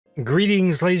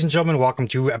Greetings, ladies and gentlemen. Welcome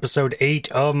to episode 8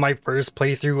 of my first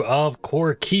playthrough of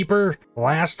Core Keeper.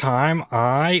 Last time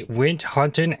I went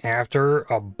hunting after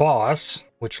a boss,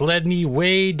 which led me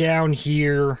way down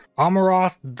here.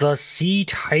 Omoroth the Sea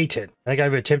Titan. I think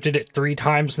I've attempted it 3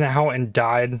 times now and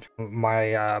died.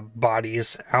 My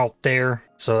body's out there.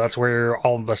 So that's where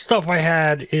all the stuff I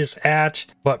had is at.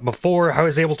 But before I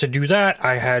was able to do that,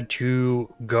 I had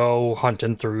to go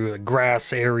hunting through the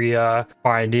grass area,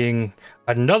 finding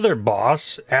another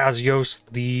boss, Azeos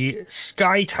the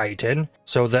Sky Titan,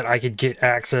 so that I could get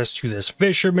access to this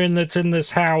fisherman that's in this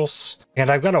house.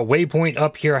 And I've got a waypoint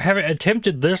up here. I haven't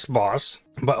attempted this boss,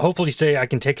 but hopefully today I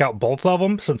can take out both of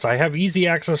them since I have easy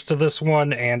access to this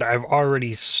one and I've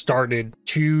already started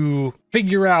to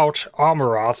figure out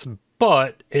Omoroth,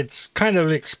 but it's kind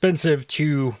of expensive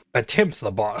to attempt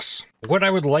the boss. What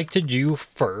I would like to do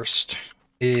first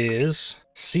is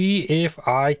see if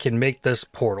I can make this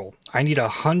portal. I need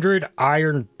 100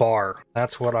 iron bar.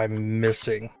 That's what I'm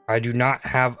missing. I do not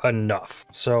have enough.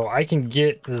 So I can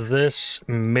get this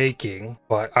making,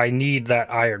 but I need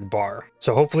that iron bar.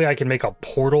 So hopefully I can make a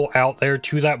portal out there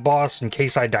to that boss in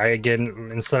case I die again,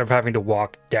 instead of having to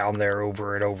walk down there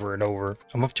over and over and over.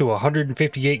 I'm up to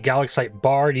 158 Galaxite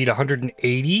bar. Need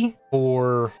 180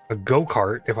 for a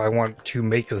Go-Kart if I want to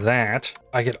make that.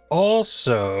 I could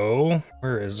also...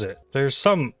 where is it? There's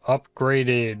some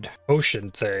upgraded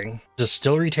potion thing.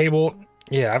 Distillery table.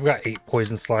 Yeah, I've got 8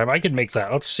 poison slime. I could make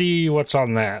that. Let's see what's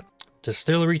on that.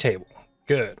 Distillery table.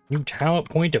 Good. New talent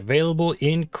point available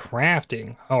in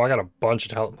crafting. Oh, I got a bunch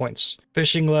of talent points.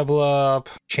 Fishing level up.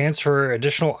 Chance for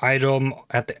additional item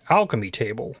at the alchemy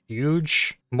table.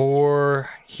 Huge. More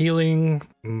healing,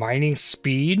 mining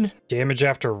speed, damage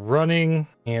after running,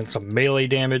 and some melee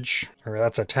damage. Or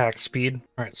that's attack speed.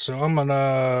 Alright, so I'm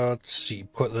gonna, let's see,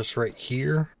 put this right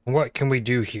here. What can we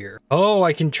do here? Oh,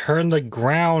 I can turn the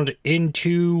ground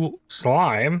into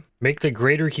slime. Make the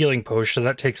greater healing potion,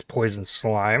 that takes poison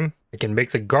slime. I can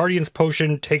make the guardian's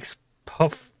potion, takes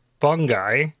puff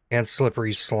fungi and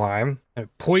slippery slime. And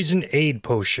poison aid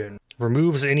potion.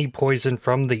 Removes any poison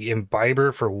from the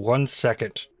imbiber for 1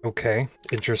 second. Okay,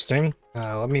 interesting.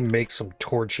 Let me make some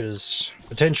torches.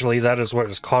 Potentially that is what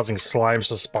is causing slimes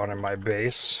to spawn in my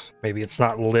base. Maybe it's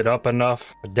not lit up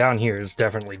enough, but down here is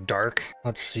definitely dark.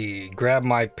 Let's see, grab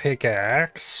my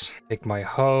pickaxe, take my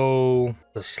hoe,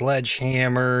 the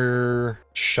sledgehammer,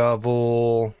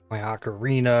 shovel, my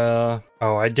ocarina.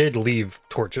 Oh, I did leave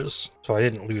torches, so I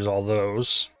didn't lose all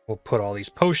those. We'll put all these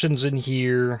potions in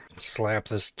here, slap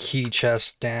this key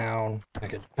chest down. I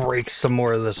could break some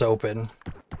more of this open.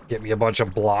 Get me a bunch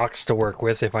of blocks to work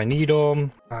with if I need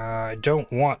them. I don't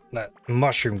want that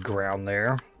mushroom ground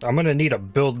there. I'm gonna need to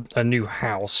build a new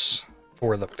house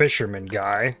for the fisherman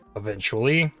guy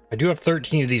eventually. I do have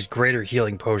 13 of these greater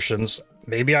healing potions.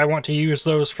 Maybe I want to use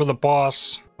those for the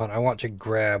boss, but I want to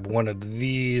grab one of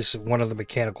these, one of the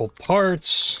mechanical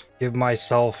parts, give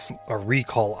myself a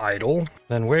recall idol.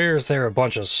 Then where's there a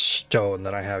bunch of stone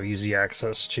that I have easy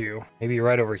access to? Maybe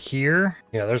right over here?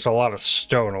 Yeah, there's a lot of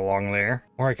stone along there.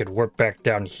 Or I could work back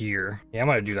down here. Yeah, I'm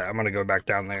gonna do that. I'm gonna go back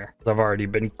down there. I've already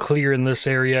been clearing this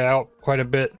area out quite a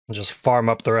bit and just farm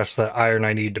up the rest of that iron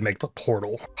I need to make the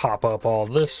portal. Pop up all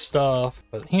this stuff.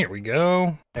 But here we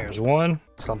go. There's one.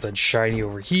 Something shiny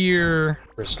over here.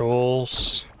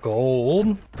 Crystals.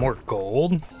 Gold. More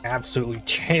gold. Absolutely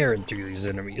tearing through these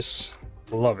enemies.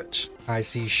 Love it. I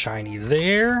see shiny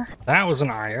there. That was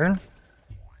an iron.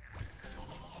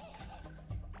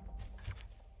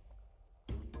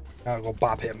 I'll go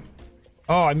bop him.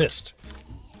 Oh, I missed.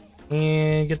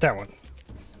 And get that one.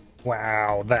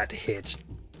 Wow, that hit.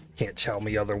 Can't tell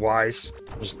me otherwise.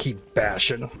 Just keep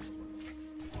bashing.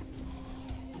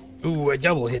 Ooh, I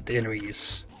double hit the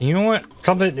enemies. You know what?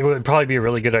 Something it would probably be a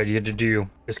really good idea to do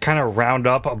is kind of round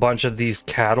up a bunch of these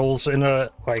cattles in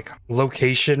a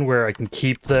location where I can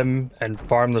keep them and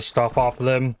farm the stuff off of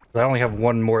them. I only have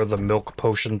one more of the milk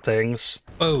potion things.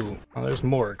 Oh, well, there's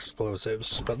more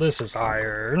explosives, but this is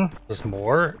iron. There's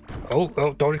more. Oh,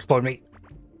 don't explode me.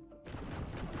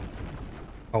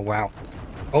 Oh, wow.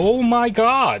 Oh my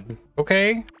god.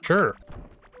 Okay, sure.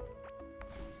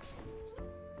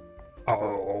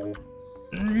 Oh.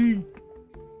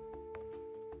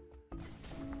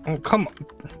 Oh, come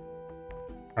on.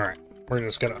 Alright, we're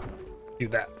just gonna do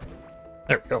that.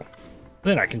 There we go.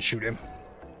 Then I can shoot him.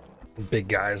 Big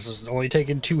guys, only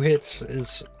taking 2 hits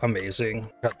is amazing.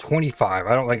 Got 25.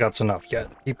 I don't think that's enough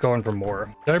yet. Keep going for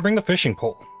more. Did I bring the fishing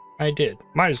pole? I did.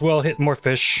 Might as well hit more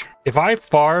fish. If I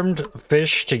farmed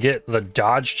fish to get the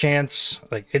dodge chance,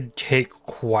 like, it'd take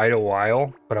quite a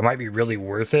while, but it might be really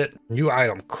worth it. New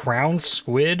item, crown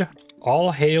squid.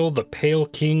 All hail the pale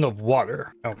king of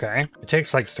water. Okay. It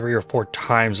takes like 3 or 4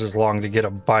 times as long to get a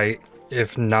bite,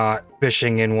 if not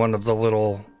fishing in one of the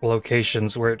little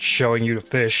locations where it's showing you to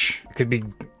fish. It could be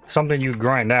something you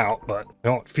grind out, but I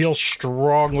don't feel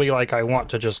strongly like I want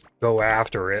to just go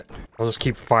after it. I'll just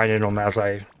keep finding them as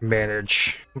I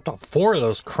manage. I've got 4 of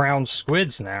those crown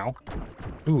squids now.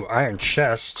 Ooh, iron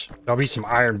chest. There'll be some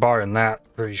iron bar in that,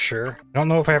 pretty sure. I don't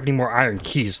know if I have any more iron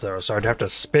keys though, so I'd have to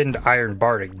spend iron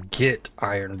bar to get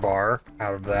iron bar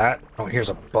out of that. Oh, here's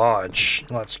a bunch.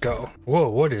 Let's go. Whoa,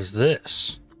 what is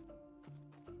this?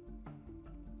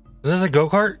 Is this a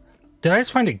go-kart? Did I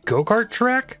just find a go-kart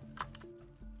track?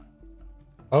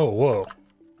 Oh, whoa.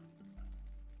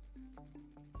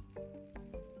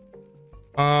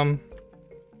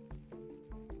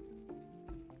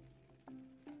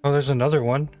 Oh, there's another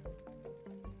one.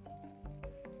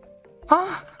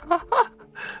 Huh?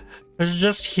 There's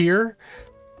just here?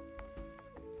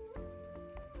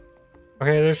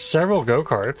 Okay, there's several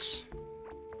go-karts.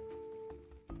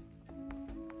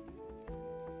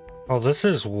 Oh, this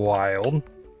is wild.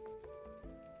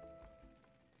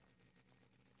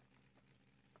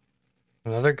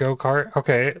 Another go-kart.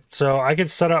 Okay, so I can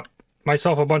set up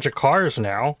myself a bunch of cars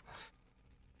now.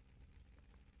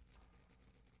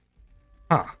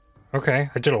 Huh. Okay,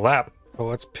 I did a lap. Well,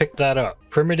 let's pick that up.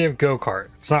 Primitive go-kart.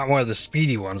 It's not one of the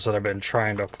speedy ones that I've been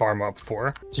trying to farm up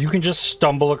for. So you can just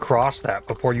stumble across that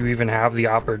before you even have the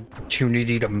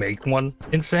opportunity to make one.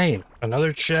 Insane.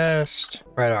 Another chest.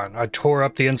 Right on. I tore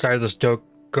up the inside of this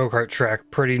go-kart track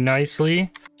pretty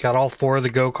nicely. Got all 4 of the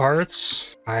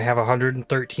go-karts. I have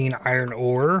 113 iron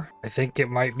ore. I think it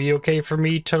might be okay for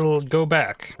me to go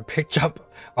back. I picked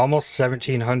up almost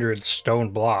 1,700 stone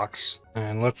blocks.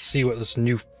 And let's see what this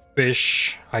new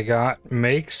fish I got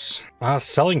makes.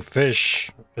 Selling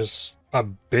fish is a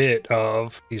bit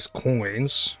of these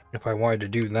coins. If I wanted to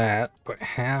do that, put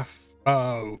half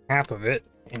of it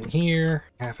in here,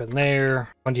 half in there.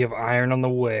 Plenty of iron on the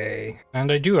way.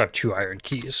 And I do have 2 iron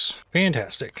keys.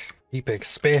 Fantastic. Keep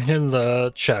expanding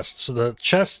the chests. The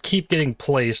chests keep getting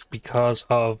placed because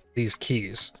of these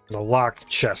keys. The locked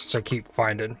chests I keep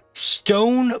finding.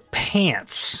 Stone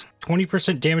pants.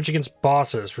 20% damage against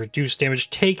bosses. Reduced damage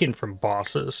taken from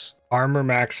bosses. Armor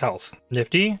max health.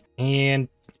 Nifty. And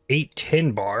 8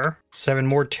 tin bar. 7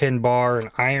 more tin bar. An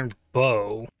iron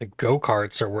bow. The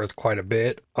go-karts are worth quite a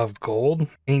bit of gold.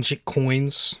 Ancient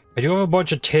coins. I do have a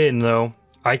bunch of tin though.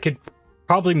 I could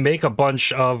probably make a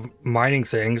bunch of mining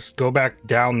things, go back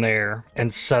down there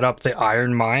and set up the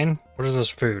iron mine. What is this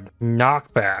food?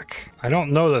 Knockback. I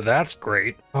don't know that that's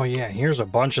great. Oh yeah, here's a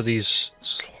bunch of these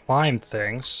slime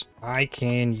things. I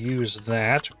can use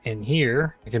that in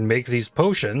here. I can make these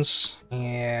potions.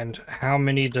 And how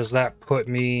many does that put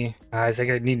me? I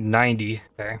think I need 90.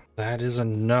 Okay, that is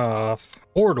enough.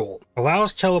 Portal.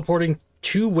 Allows teleporting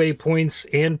 2 waypoints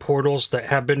and portals that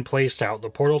have been placed out. The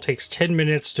portal takes 10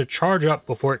 minutes to charge up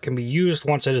before it can be used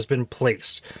once it has been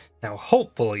placed. Now,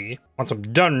 hopefully, once I'm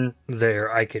done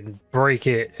there, I can break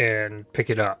it and pick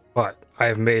it up, but I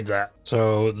have made that.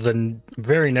 So the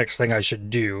very next thing I should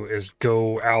do is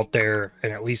go out there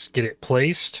and at least get it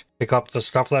placed, pick up the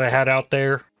stuff that I had out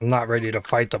there. I'm not ready to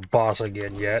fight the boss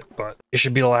again yet, but it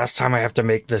should be the last time I have to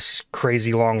make this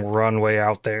crazy long runway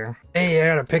out there. Hey, I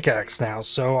got a pickaxe now,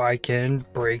 so I can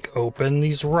break open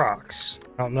these rocks.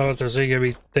 I don't know if there's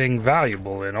anything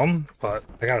valuable in them, but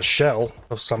I got a shell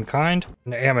of some kind.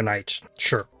 An ammonite,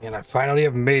 sure. And I finally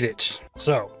have made it.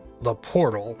 So, the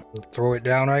portal. Throw it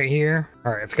down right here.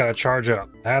 All right, it's got to charge up.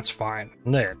 That's fine.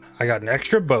 And then I got an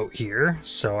extra boat here,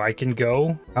 so I can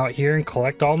go out here and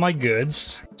collect all my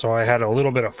goods. So I had a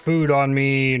little bit of food on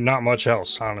me, not much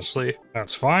else, honestly.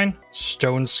 That's fine.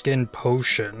 Stone skin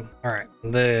potion. All right,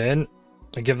 and then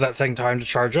I give that thing time to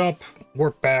charge up.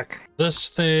 Warp back this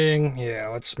thing. Yeah,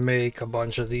 let's make a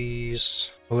bunch of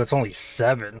these. Well, it's only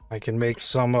 7. I can make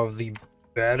some of the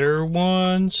better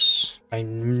ones. I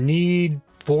need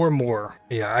 4 more.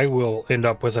 Yeah, I will end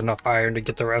up with enough iron to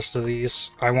get the rest of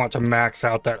these. I want to max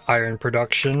out that iron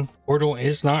production. Portal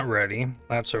is not ready.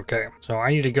 That's okay. So I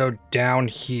need to go down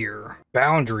here.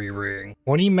 Boundary ring.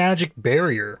 20 magic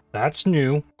barrier. That's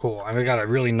new. Cool. I got a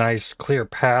really nice clear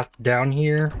path down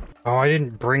here. Oh, I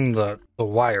didn't bring the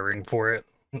wiring for it.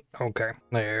 Okay.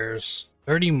 There's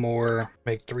 30 more.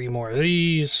 Make 3 more of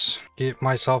these. Get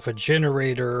myself a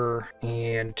generator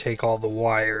and take all the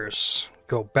wires.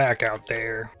 Go back out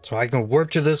there so I can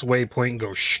warp to this waypoint and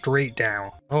go straight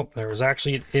down. Oh, there was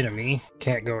actually an enemy.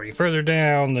 Can't go any further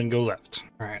down, then go left.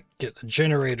 All right, get the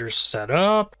generator set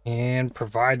up and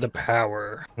provide the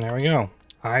power. There we go.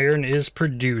 Iron is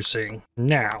producing.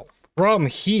 Now, from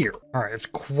here. All right, it's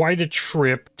quite a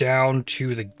trip down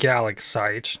to the Gallic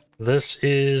site. This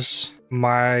is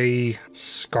my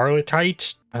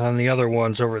Scarletite, and the other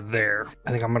one's over there.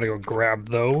 I think I'm gonna go grab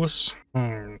those.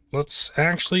 Let's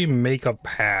actually make a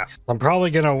path. I'm probably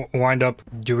gonna wind up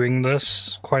doing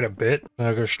this quite a bit.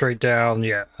 I'll go straight down,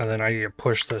 yeah, and then I need to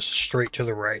push this straight to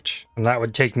the right. And that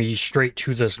would take me straight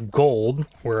to this gold,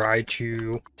 where I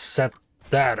to set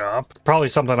that up. Probably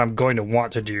something I'm going to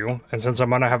want to do, and since I'm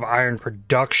gonna have iron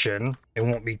production, it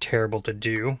won't be terrible to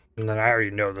do. And then I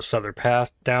already know this other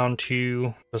path down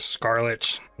to the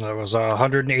Scarlet. That was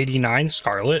 189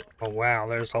 Scarlet. Oh wow,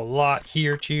 there's a lot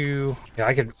here too. Yeah,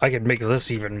 I could make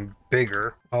this even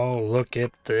bigger. Oh, look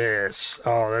at this.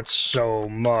 Oh, that's so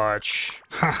much.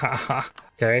 Ha ha ha.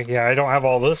 Okay, yeah, I don't have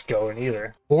all this going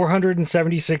either.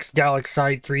 476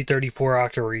 Galaxite, 334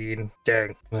 Octarine. Dang.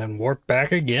 And then warp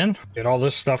back again. Get all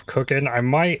this stuff cooking. I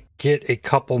might get a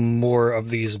couple more of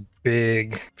these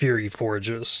big Fury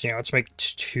Forges. Yeah, let's make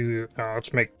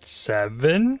let's make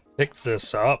 7. Pick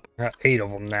this up. I got 8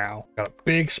 of them now. Got a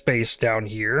big space down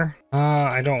here.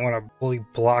 I don't want to fully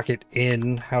block it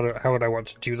in. How would I want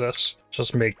to do this?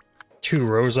 Just make 2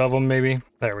 rows of them maybe.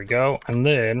 There we go. And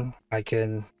then I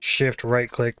can shift right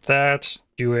click that,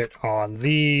 do it on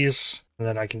these, and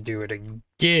then I can do it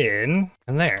again.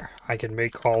 And there, I can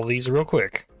make all these real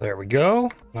quick. There we go.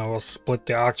 Now we'll split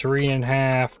the Octarine in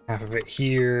half of it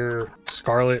here.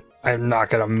 Scarlet, I'm not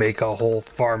gonna make a whole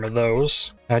farm of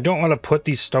those. I don't want to put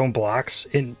these stone blocks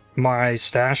in my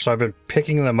stash, so I've been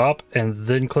picking them up and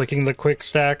then clicking the quick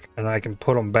stack, and then I can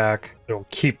put them back. It'll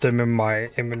keep them in my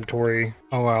inventory.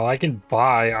 Oh well, I can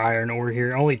buy iron ore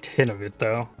here, only 10 of it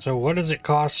though. So what does it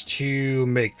cost to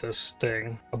make this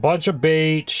thing? A bunch of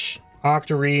bait,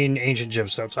 Octarine, ancient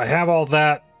gemstones. I have all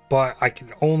that, but I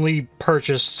can only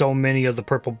purchase so many of the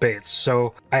purple baits,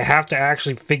 so I have to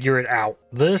actually figure it out.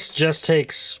 This just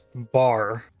takes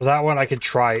bar. That one I could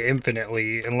try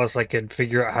infinitely, unless I could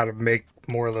figure out how to make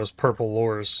more of those purple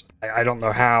lures. I don't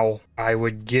know how I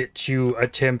would get to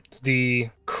attempt the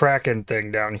Kraken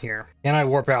thing down here. Can I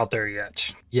warp out there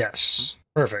yet? Yes.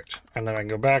 Perfect. And then I can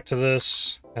go back to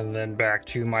this, and then back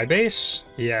to my base.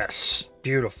 Yes.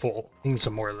 Beautiful. Need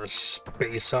some more of this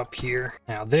space up here.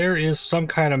 Now there is some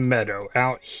kind of meadow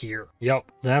out here.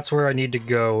 Yep, that's where I need to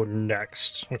go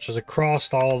next, which is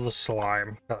across all the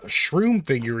slime. Got a shroom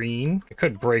figurine. I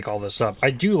could break all this up.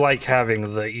 I do like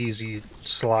having the easy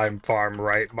slime farm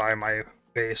right by my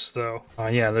base though.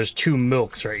 Yeah, there's 2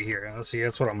 milks right here. Let's see,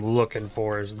 that's what I'm looking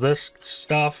for, is this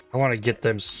stuff. I want to get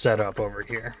them set up over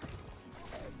here.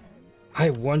 I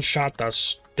one-shot the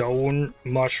stone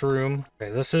mushroom.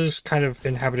 Okay, this is kind of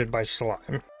inhabited by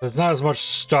slime. There's not as much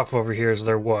stuff over here as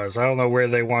there was. I don't know where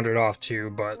they wandered off to,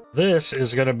 but this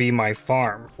is gonna be my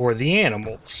farm for the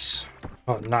animals.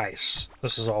 Oh, nice.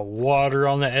 This is all water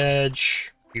on the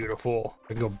edge. Beautiful. I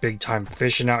can go big time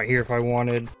fishing out here if I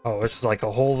wanted. Oh, this is like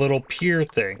a whole little pier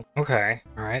thing. Okay.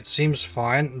 All right, seems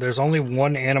fine. There's only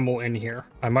 1 animal in here.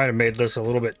 I might have made this a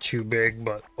little bit too big,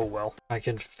 but oh well. I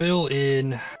can fill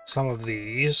in some of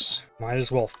these. Might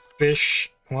as well fish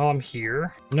while I'm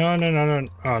here. No.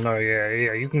 Oh, no,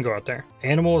 yeah, you can go out there.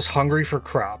 Animal is hungry for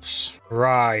crops.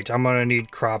 Right, I'm gonna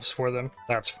need crops for them.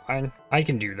 That's fine. I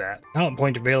can do that. Talent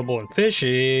point available in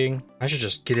fishing. I should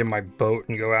just get in my boat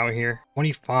and go out here.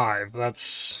 25,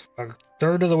 that's a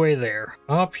third of the way there.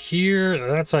 Up here,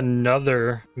 that's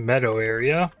another meadow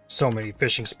area. So many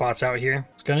fishing spots out here.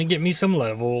 It's gonna get me some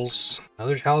levels.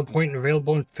 Another talent point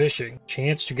available in fishing.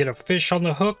 Chance to get a fish on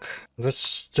the hook. There's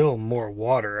still more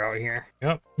water out here.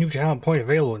 Yep, new talent point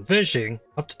available in fishing.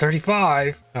 Up to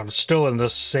 35. I'm still in the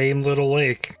same little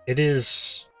lake. It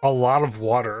is a lot of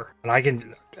water, and I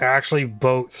can actually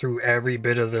boat through every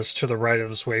bit of this to the right of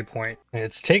this waypoint. And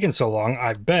it's taken so long,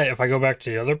 I bet if I go back to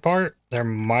the other part, there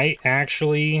might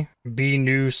actually be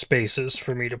new spaces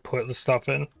for me to put the stuff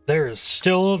in. There is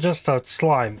still just a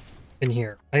slime in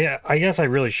here. I guess I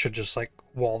really should just like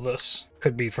wall this.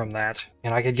 Could be from that.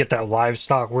 And I could get that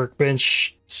livestock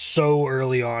workbench so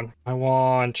early on. I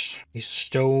want a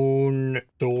stone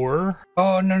door.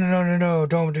 Oh, no,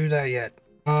 don't do that yet.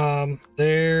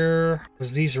 There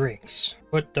was these rings.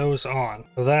 Put those on.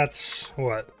 So that's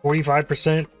what,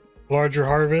 45% larger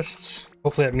harvests?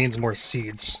 Hopefully that means more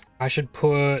seeds. I should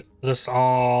put this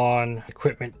on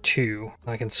equipment 2.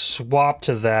 I can swap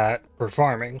to that for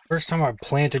farming. First time I've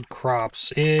planted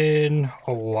crops in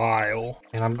a while.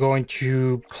 And I'm going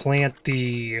to plant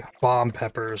the bomb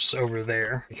peppers over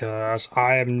there because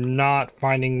I am not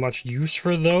finding much use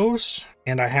for those.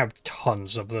 And I have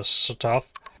tons of this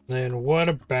stuff. Then what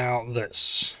about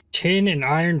this? Tin and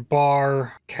iron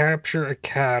bar, capture a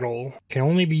cattle, can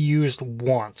only be used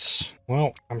once.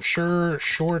 Well, I'm sure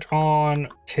short on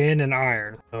tin and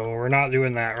iron, so we're not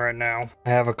doing that right now.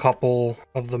 I have a couple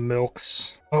of the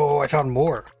milks. Oh, I found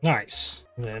more. Nice.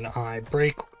 And then I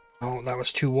break. Oh, that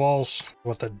was 2 walls.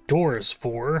 What the door is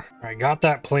for. I got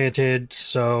that planted,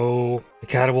 so the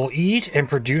cattle will eat and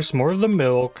produce more of the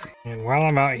milk. And while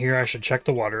I'm out here, I should check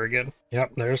the water again.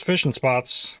 Yep, there's fishing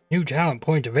spots. New talent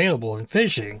point available in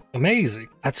fishing. Amazing.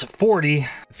 That's a 40.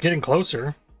 It's getting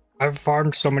closer. I've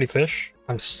farmed so many fish.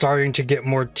 I'm starting to get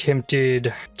more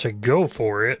tempted to go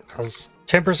for it, because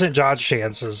 10% dodge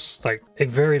chance is like a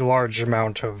very large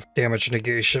amount of damage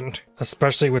negation,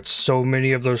 especially with so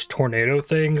many of those tornado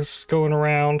things going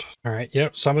around. All right,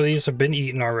 yep, some of these have been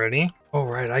eaten already. All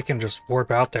right, I can just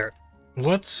warp out there.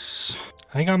 I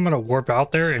think I'm gonna warp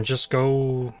out there and just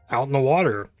go out in the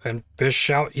water and fish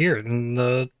out here in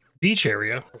the beach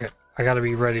area. Okay, I gotta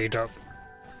be ready to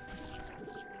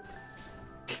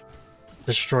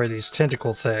destroy these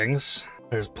tentacle things.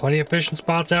 There's plenty of fishing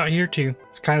spots out here too.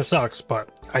 It kind of sucks,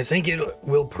 but I think it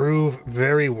will prove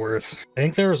very worth. I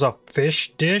think there was a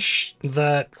fish dish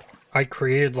that I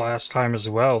created last time as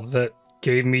well that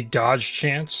gave me dodge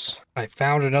chance. I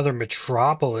found another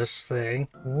metropolis thing.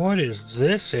 What is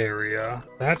this area?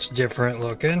 That's different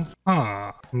looking.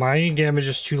 Huh. Mining damage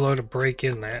is too low to break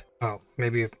in that. Oh,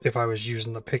 maybe if I was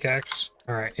using the pickaxe.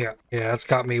 All right, yeah, that's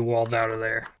got me walled out of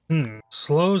there.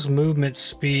 Slows movement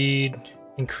speed.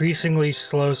 Increasingly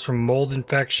slows from mold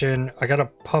infection. I got a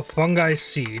puff fungi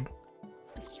seed.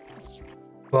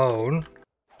 Bone.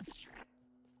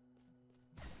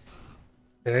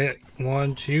 Okay,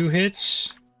 1, 2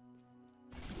 hits.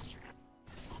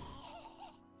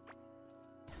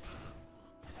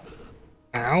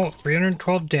 Ow,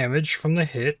 312 damage from the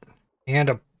hit. And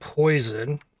a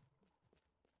poison.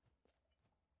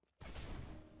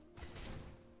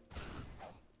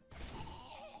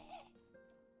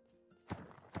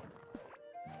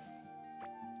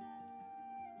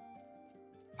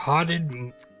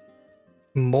 Potted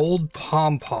mold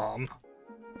pom-pom.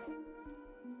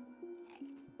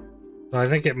 So I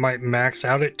think it might max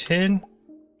out at 10.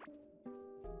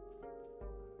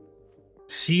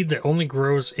 Seed that only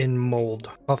grows in mold.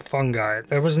 A fungi.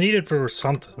 That was needed for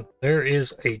something. There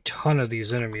is a ton of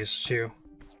these enemies too.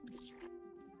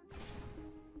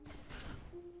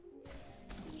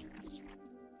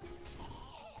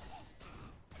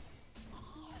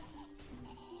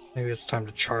 Maybe it's time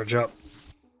to charge up.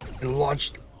 And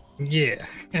launch. Yeah.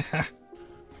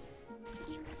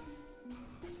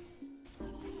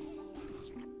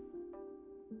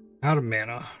 Out of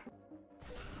mana.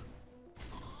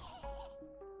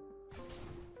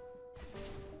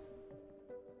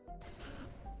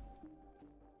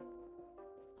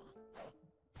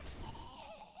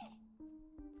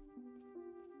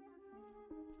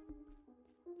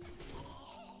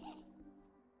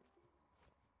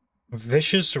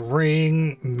 Vicious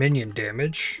ring minion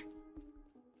damage.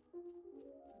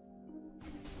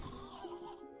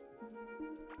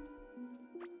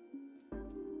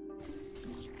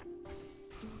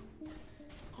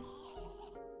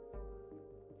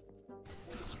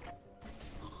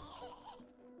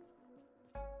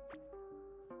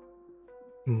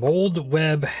 Mold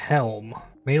web helm.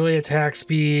 Melee attack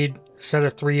speed, set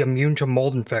of 3, immune to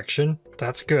mold infection.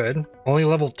 That's good. Only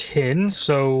level 10,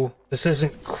 so this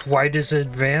isn't quite as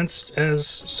advanced as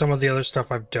some of the other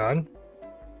stuff I've done.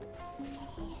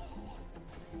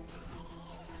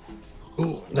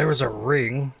 Ooh, there was a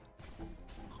ring.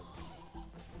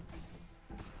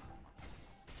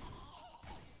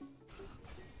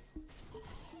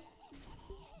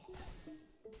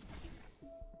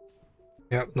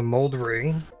 Yep, the mold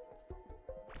ring.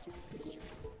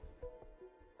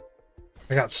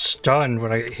 I got stunned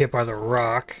when I got hit by the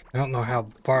rock. I don't know how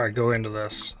far I go into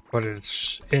this, but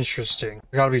it's interesting.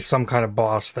 There gotta be some kind of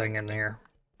boss thing in here,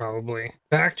 probably.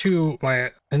 Back to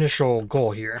my initial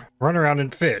goal here. Run around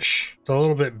and fish. It's a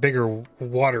little bit bigger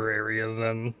water area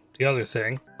than the other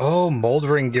thing. Oh, mold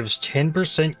ring gives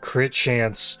 10% crit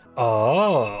chance.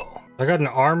 Oh, I got an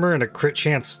armor and a crit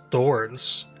chance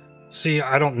thorns. See,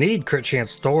 I don't need crit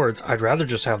chance thorns. I'd rather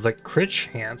just have the crit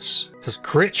chance, because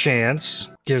crit chance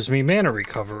gives me mana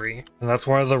recovery, and that's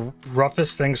one of the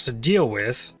roughest things to deal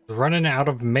with, running out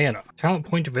of mana. Talent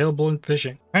point available in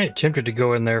fishing. I ain't tempted to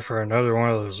go in there for another one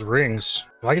of those rings.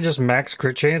 If I could just max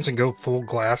crit chance and go full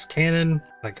glass cannon,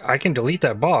 like I can delete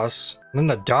that boss, and then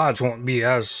the dodge won't be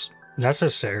as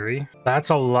necessary. That's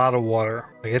a lot of water.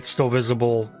 Like, it's still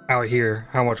visible out here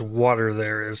how much water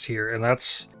there is here, and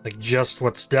that's like just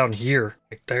what's down here.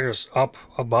 Like, there's up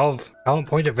above. Talent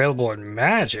point available in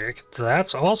magic.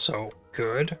 That's also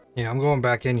good. Yeah, I'm going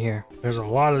back in here. There's a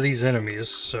lot of these enemies,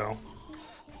 so.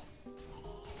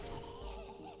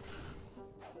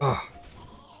 Oh,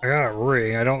 I got a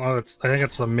ring. I don't know. I think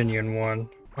it's the minion one.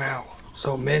 Wow,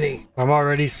 so many. I'm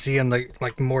already seeing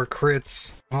like more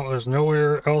crits. Well, there's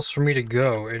nowhere else for me to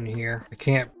go in here. I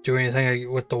can't do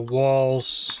anything with the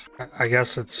walls. I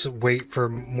guess it's wait for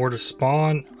more to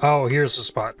spawn. Oh, here's the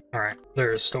spot. All right,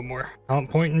 there is still more.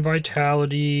 Talent point and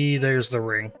vitality. There's the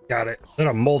ring. Got it. Is that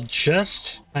a mold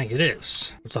chest? I think it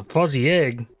is. It's a fuzzy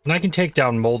egg. And I can take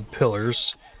down mold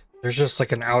pillars. There's just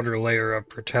like an outer layer of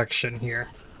protection here.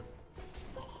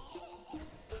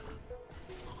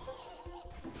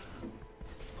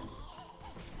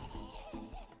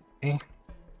 Okay.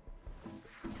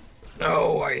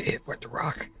 No, I hit with the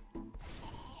rock.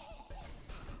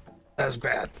 That's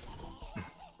bad.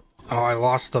 Oh, I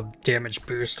lost the damage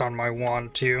boost on my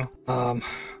wand too. Oh,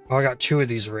 I got 2 of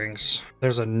these rings.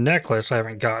 There's a necklace I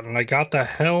haven't gotten. I got the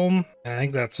helm. I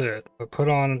think that's it. But put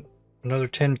on another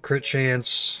 10 crit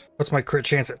chance. What's my crit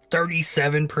chance at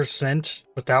 37%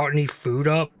 without any food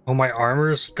up? Oh, my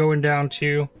armor's going down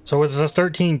too. So with the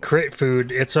 13 crit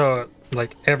food, it's a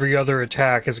like every other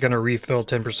attack is going to refill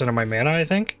 10% of my mana, I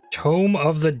think. Tome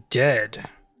of the Dead.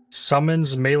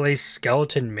 Summons melee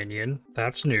skeleton minion.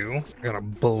 That's new. I got a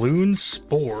balloon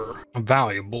spore.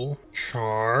 Valuable.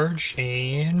 Charge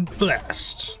and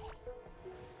blast.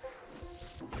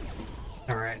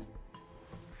 Alright.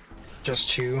 Just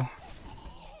 2.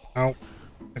 Oh.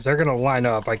 If they're going to line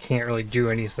up, I can't really do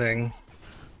anything.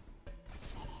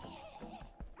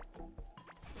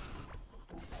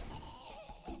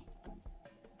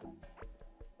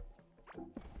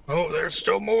 Oh, there's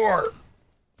still more.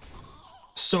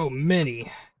 So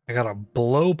many. I got a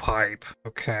blowpipe.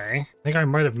 Okay. I think I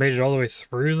might have made it all the way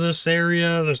through this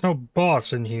area. There's no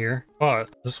boss in here,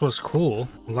 but this was cool.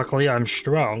 Luckily, I'm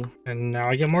strong, and now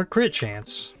I get more crit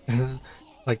chance.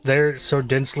 Like, they're so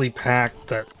densely packed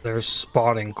that they're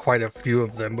spawning quite a few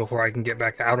of them before I can get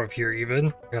back out of here even.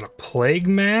 I got a plague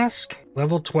mask.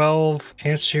 Level 12.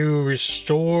 Chance to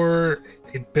restore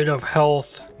a bit of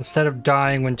health instead of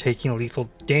dying when taking lethal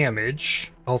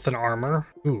damage. Health and armor.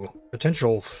 Ooh,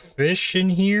 potential fish in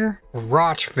here.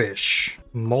 Rot fish.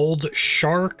 Mold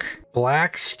shark.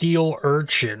 Black steel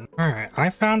urchin. Alright, I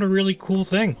found a really cool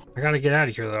thing. I gotta get out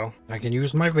of here though. I can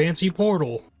use my fancy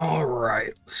portal.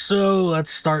 Alright, so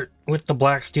let's start with the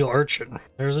black steel urchin.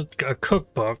 There's a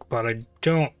cookbook, but I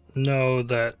don't know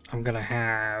that I'm gonna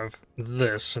have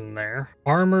this in there.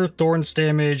 Armor, thorns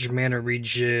damage, mana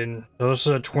regen. Those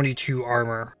are 22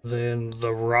 armor. Then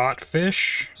the rot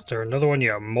fish. Is there another one?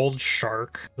 Yeah, mold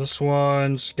shark. This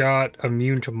one's got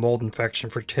immune to mold infection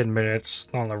for 10 minutes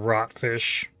on the rot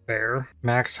fish. Fair.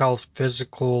 Max health,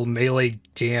 physical, melee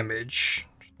damage.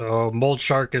 So mold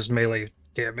shark is melee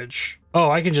damage. Oh,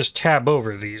 I can just tab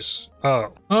over these.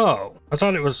 Oh, I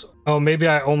thought it was, oh, maybe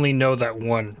I only know that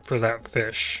one for that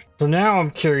fish. So now I'm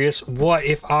curious, what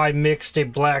if I mixed a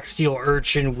black steel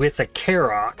urchin with a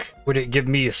Karok? Would it give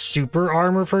me a super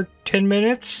armor for 10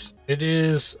 minutes? It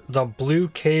is the blue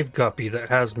cave guppy that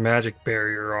has magic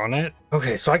barrier on it.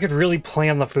 Okay, so I could really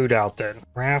plan the food out then.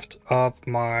 Craft up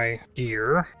my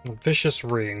gear. Vicious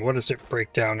ring, what does it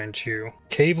break down into?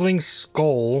 Caveling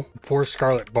skull, 4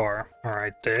 scarlet bar.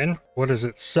 Alright then, what does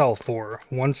it sell for?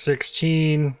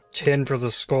 116, 10 for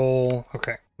the skull.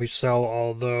 Okay, we sell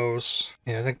all those.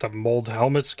 Yeah, I think the mold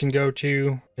helmets can go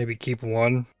too. Maybe keep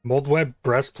 1. Mold web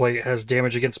breastplate has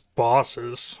damage against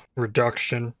bosses.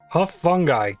 Reduction. Huff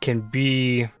fungi can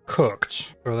be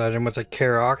cooked. Throw that in with a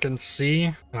Karok and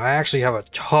see. I actually have a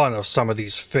ton of some of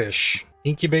these fish.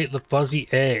 Incubate the fuzzy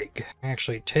egg.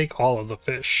 Actually, take all of the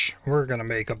fish. We're gonna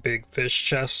make a big fish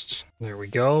chest. There we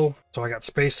go. So I got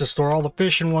space to store all the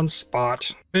fish in one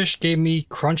spot. Fish gave me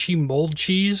crunchy mold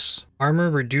cheese. Armor,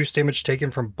 reduced damage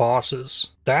taken from bosses.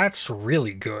 That's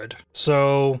really good.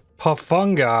 So, puff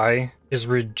fungi is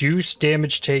reduced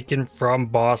damage taken from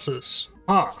bosses.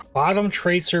 Huh. Bottom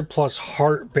Tracer plus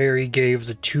Heartberry gave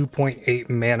the 2.8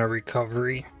 mana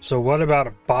recovery. So what about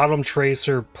a Bottom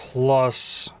Tracer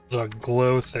plus the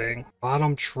glow thing?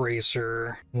 Bottom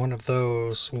Tracer, one of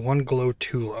those, 1 glow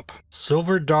tulip.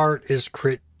 Silver Dart is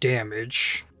crit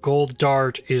damage. Gold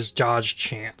dart is dodge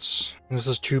chance. This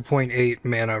is 2.8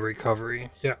 mana recovery.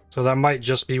 Yeah, so that might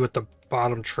just be with the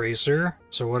bottom tracer.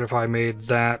 So what if I made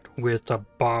that with a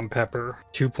bomb pepper?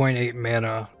 2.8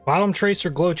 mana. Bottom tracer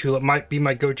glow tulip might be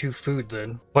my go-to food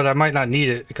then, but I might not need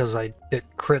it because I get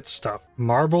crit stuff.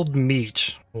 Marbled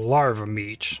meat, larva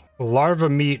meat. Larva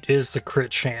meat is the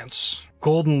crit chance.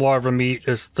 Golden larva meat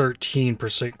is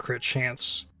 13% crit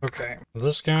chance. Okay,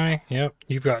 this guy, yep,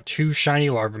 you've got 2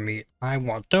 shiny larva meat. I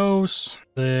want those.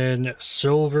 Then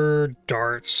silver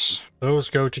darts. Those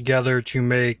go together to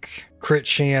make crit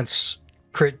chance,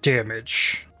 crit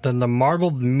damage. Then the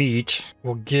marbled meat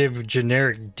will give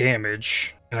generic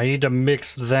damage. I need to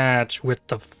mix that with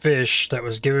the fish that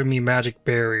was giving me magic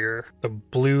barrier. The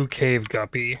blue cave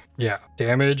guppy. Yeah,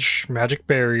 damage, magic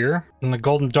barrier. And the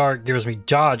golden dart gives me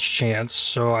dodge chance,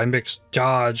 so I mix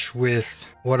dodge with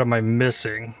what am I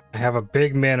missing? I have a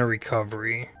big mana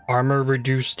recovery. Armor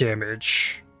reduced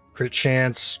damage. Crit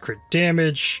chance, crit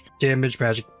damage, damage,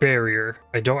 magic barrier.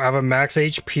 I don't have a max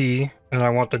HP, and I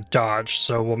want the dodge,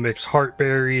 so we'll mix heart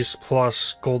berries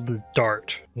plus golden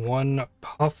dart. 1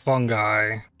 puff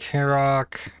fungi,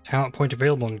 Karok, talent point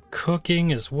available in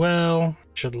cooking as well.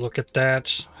 Should look at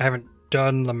that. I haven't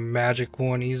done the magic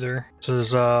one either. So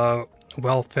there's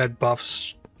well-fed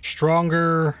buffs,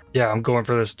 stronger. Yeah, I'm going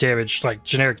for this damage, like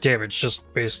generic damage,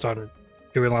 just based on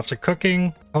doing lots of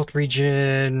cooking. Health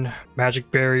regen, magic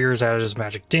barriers added as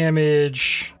magic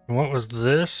damage. And what was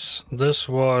this? This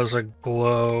was a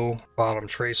glow bottom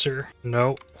tracer.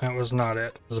 Nope, that was not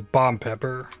it. It was a bomb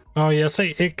pepper. Oh yes,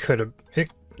 it could have.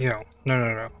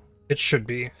 No. It should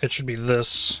be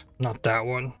this, not that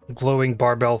one. Glowing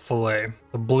barbell fillet,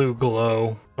 the blue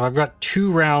glow. So I've got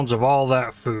 2 rounds of all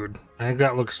that food. I think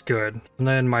that looks good. And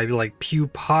then my like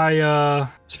Pewpia,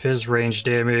 it's fizz range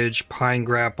damage, pine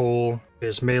grapple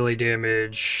is melee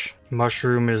damage,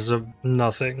 mushroom is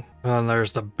nothing. And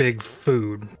there's the big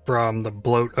food from the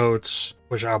bloat oats,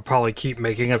 which I'll probably keep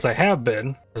making as I have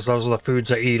been, because those are the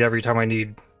foods I eat every time I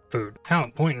need food.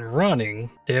 Talent point in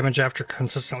running, damage after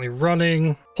consistently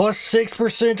running, plus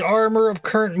 6% armor of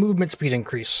current movement speed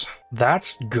increase.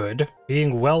 That's good.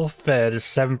 Being well fed is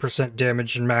 7%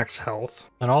 damage and max health.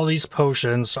 And all these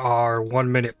potions are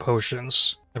 1-minute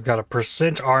potions. I've got a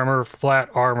percent armor, flat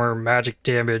armor, magic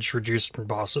damage reduced from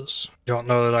bosses. Don't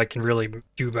know that I can really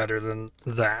do better than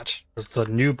that. There's the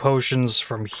new potions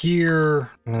from here,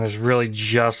 and there's really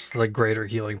just the greater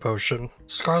healing potion.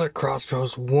 Scarlet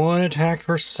crossbows, 1 attack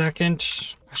per second.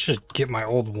 I should get my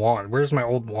old wand. Where's my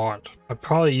old wand? I'd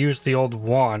probably use the old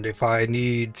wand if I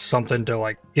need something to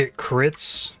like get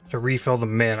crits to refill the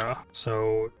mana.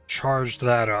 So charge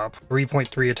that up.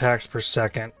 3.3 attacks per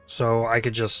second. So I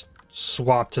could just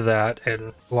swap to that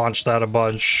and launch that a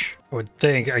bunch. I would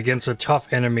think against a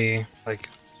tough enemy, like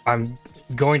I'm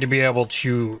going to be able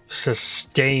to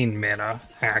sustain mana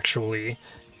actually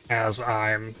as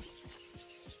I'm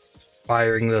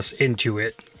firing this into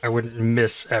it. I wouldn't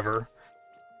miss ever.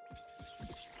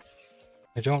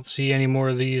 I don't see any more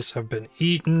of these have been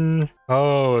eaten.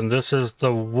 Oh, and this is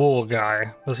the wool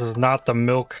guy. This is not the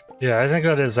milk. Yeah, I think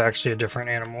that is actually a different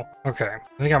animal. Okay,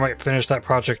 I think I might finish that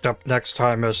project up next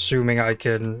time, assuming I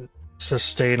can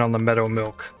sustain on the meadow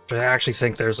milk. I actually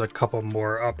think there's a couple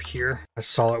more up here. I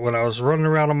saw it when I was running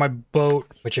around on my boat,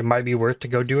 which it might be worth to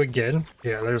go do again.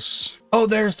 Yeah, there's... Oh,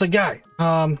 there's the guy!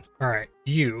 Alright,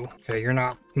 you. Okay, you're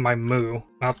not my moo.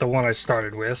 Not the one I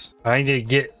started with. I need to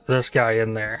get this guy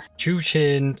in there. 2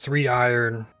 tin, 3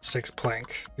 iron, 6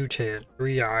 plank. 2 tin,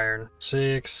 3 iron,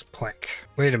 6 plank.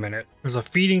 Wait a minute. There's a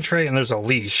feeding tray and there's a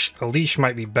leash. A leash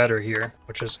might be better here,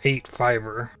 which is 8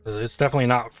 fiber. It's definitely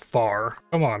not far.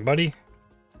 Come on, buddy.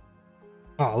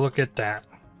 Oh, look at that.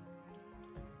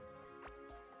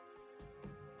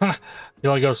 Huh. You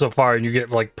only go so far and you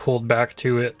get like pulled back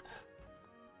to it.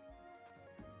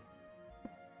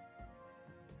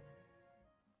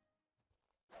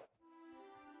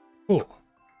 Cool.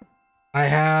 I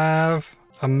have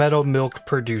a meadow milk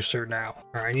producer now.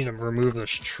 All right, I need to remove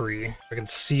this tree. I can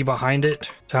see behind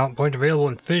it. Talent point available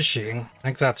in fishing. I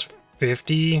think that's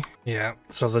 50. Yeah,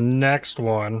 so the next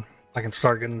one, I can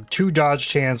start getting 2 dodge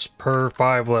chance per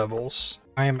 5 levels.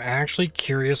 I am actually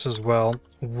curious as well.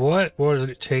 What does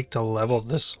it take to level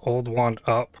this old wand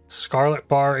up? Scarlet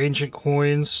bar, ancient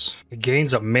coins. It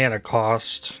gains a mana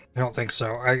cost. I don't think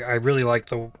so. I really like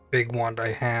the big wand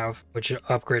I have, which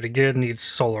upgrade again needs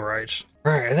solarite.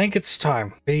 Alright, I think it's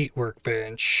time. Bait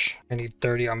workbench. I need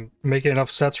 30. I'm making enough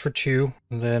sets for 2.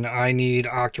 And then I need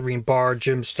octarine bar,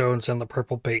 gemstones, and the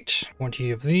purple bait.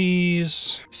 20 of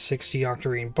these. 60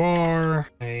 octarine bar.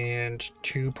 And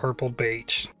 2 purple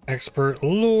bait. Expert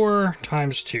lure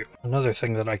times 2. Another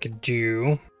thing that I could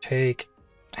do, take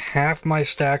half my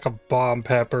stack of bomb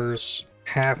peppers,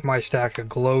 half my stack of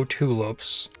glow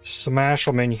tulips, smash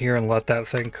them in here and let that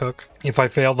thing cook. If I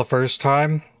fail the first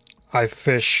time, I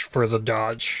fish for the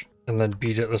dodge and then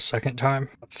beat it the second time.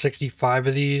 65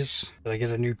 of these. Did I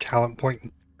get a new talent point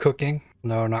in cooking?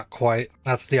 No, not quite.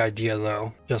 That's the idea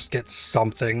though. Just get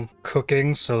something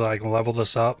cooking so that I can level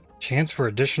this up. Chance for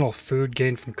additional food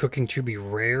gained from cooking to be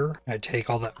rare. I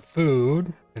take all that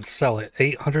food and sell it.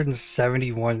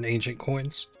 871 ancient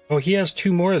coins. Oh, he has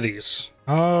 2 more of these.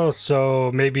 Oh,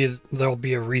 so maybe there'll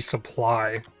be a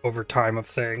resupply over time of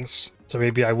things. So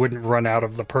maybe I wouldn't run out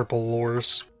of the purple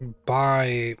lures.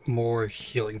 Buy more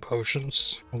healing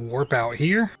potions. Warp out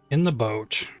here in the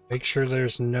boat. Make sure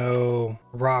there's no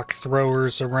rock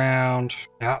throwers around.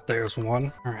 Ah, there's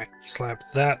one. All right, slap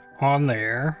that on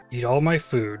there. Eat all my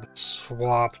food.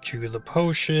 Swap to the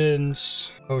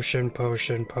potions. Potion,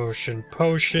 potion, potion,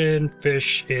 potion.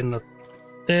 Fish in the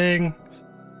thing.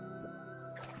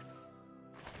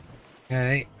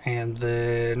 Okay, and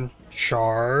then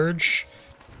charge.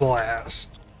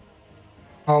 Blast.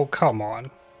 Oh, come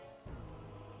on.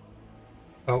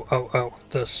 Oh,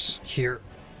 this here.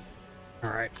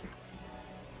 Alright.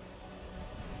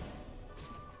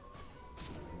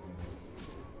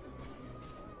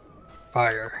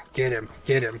 Fire. Get him.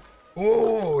 Get him.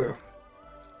 Oh!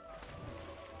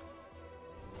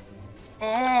 Oh,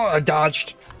 I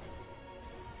dodged.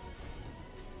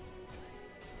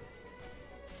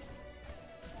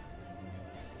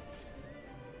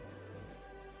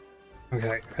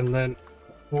 Okay, and then...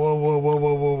 Whoa, whoa, whoa,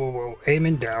 whoa, whoa, whoa, whoa.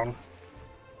 Aiming down.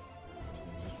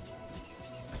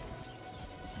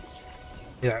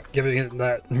 Yeah, giving it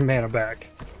that mana back.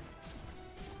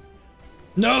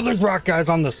 No, there's rock guys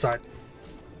on this side.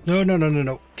 No, no, no, no,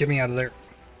 no. Get me out of there.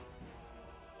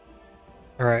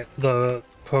 Alright, the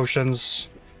potions.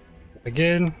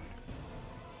 Again.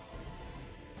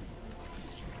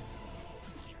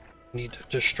 Need to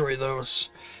destroy those.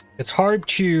 It's hard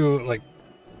to, like,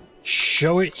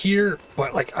 show it here,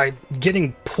 but, like, I'm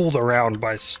getting pulled around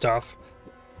by stuff.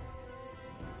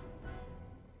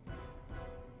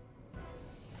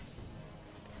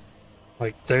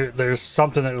 Like, there's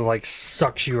something that, like,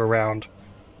 sucks you around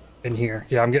in here.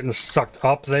 Yeah, I'm getting sucked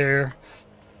up there.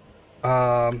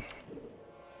 No,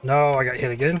 I got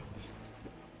hit again.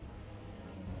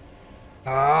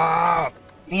 Ah,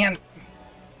 man.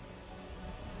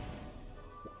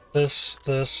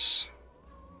 This.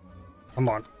 Come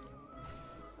on.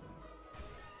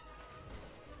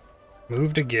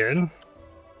 Moved again.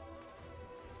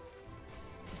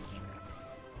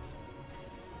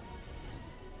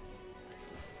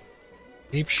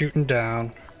 Keep shooting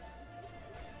down.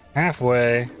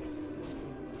 Halfway.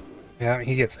 Yeah,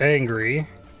 he gets angry.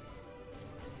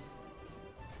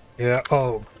 Yeah,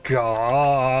 oh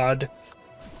god.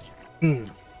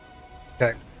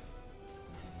 Okay.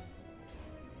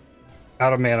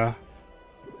 Out of mana.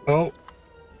 Oh.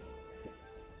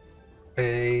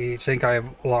 I think I have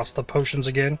lost the potions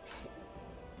again.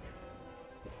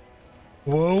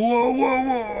 Whoa, whoa, whoa,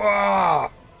 whoa!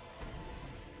 Ah!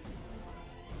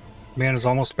 Man is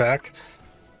almost back.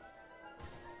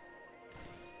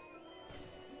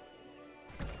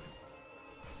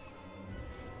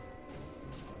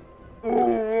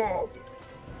 Oh!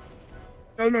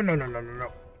 No, no, no, no, no, no,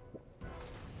 no.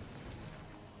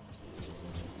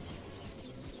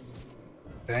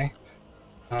 Okay.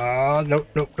 Nope,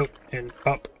 nope, nope. And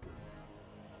up.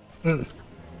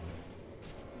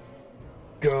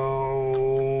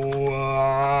 Go.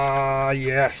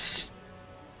 Yes.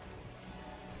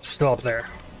 Still up there.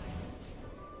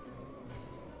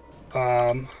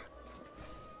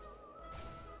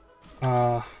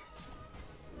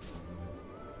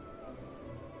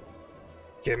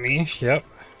 Get me. Yep.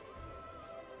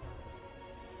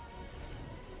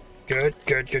 Good,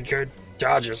 good, good, good.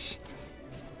 Dodges.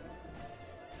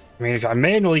 I mean, if I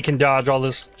manually can dodge all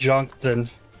this junk, then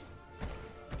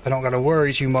I don't gotta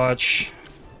worry too much.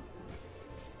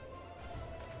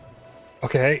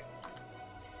 Okay.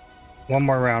 One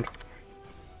more round.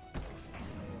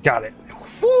 Got it.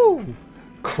 Woo!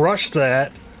 Crushed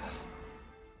that.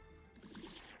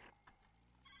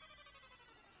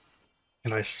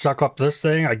 And I suck up this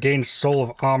thing. I gained Soul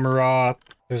of Omoroth.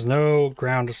 There's no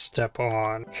ground to step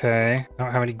on. Okay. I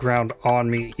don't have any ground on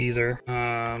me either.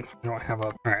 I don't have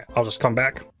a... Alright, I'll just come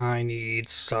back. I need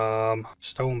some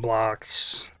stone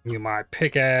blocks. Give me my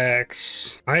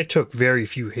pickaxe. I took very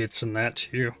few hits in that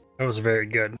too. That was very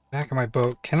good. Back of my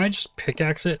boat. Can I just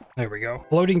pickaxe it? There we go.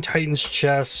 Floating Titan's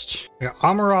chest. We got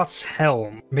Omoroth's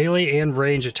helm. Melee and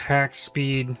range attack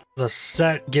speed. The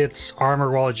set gets armor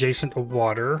while adjacent to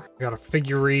water. We got a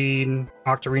figurine,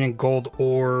 octarine, and gold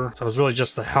ore. So it was really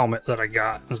just the helmet that I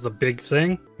got. Is the big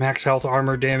thing. Max health,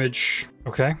 armor damage.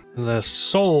 Okay. The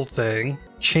soul thing.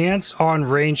 Chance on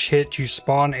range hit to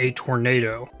spawn a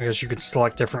tornado. I guess you could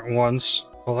select different ones.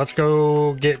 Well, let's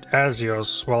go get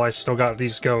Azeos while I still got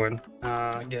these going.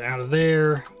 Get out of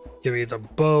there. Give me the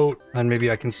boat. And maybe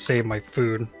I can save my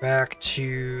food. Back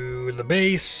to the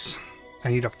base. I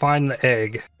need to find the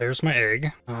egg. There's my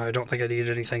egg. I don't think I need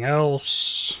anything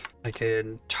else. I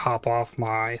can top off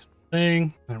my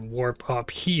thing and warp up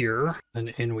here. And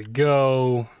in we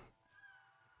go.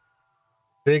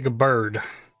 Big bird.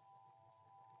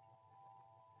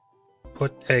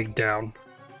 Put egg down.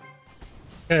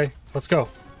 Okay, let's go.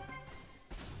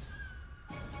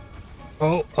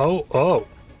 Oh.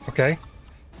 Okay.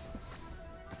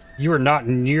 You are not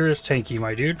near as tanky,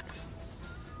 my dude.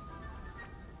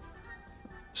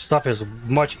 Stuff is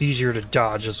much easier to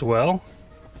dodge as well.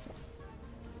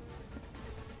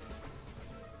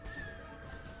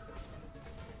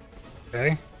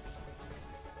 Okay.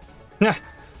 Nah. I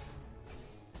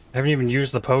haven't even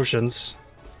used the potions.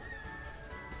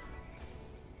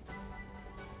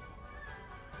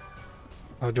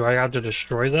 Oh, do I have to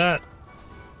destroy that?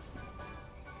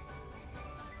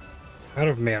 Out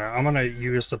of mana. I'm gonna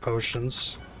use the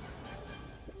potions.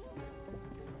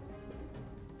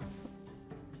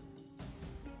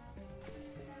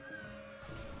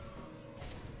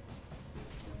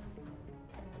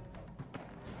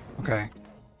 Okay.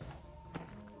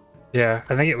 Yeah,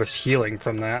 I think it was healing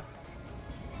from that.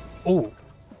 Oh!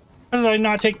 How did I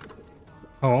not take...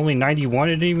 Oh, only 91?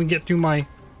 It didn't even get through my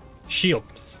shield.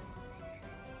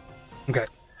 Okay.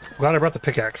 Glad I brought the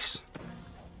pickaxe.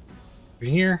 In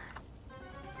here.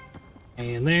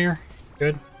 And there.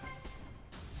 Good.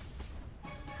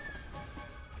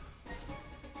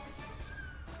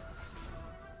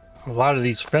 A lot of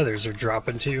these feathers are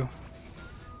dropping too.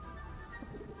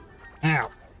 Ow.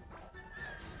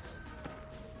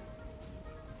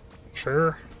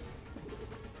 Sure.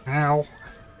 Ow.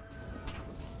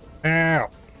 Ow.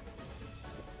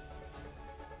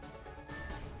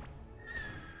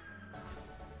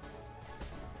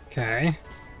 Okay.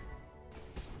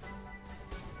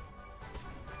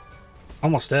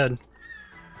 Almost dead.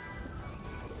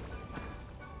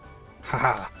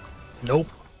 Haha. Nope.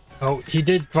 Oh, he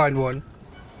did find one.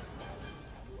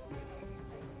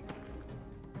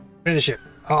 Finish it.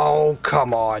 Oh,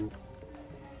 come on.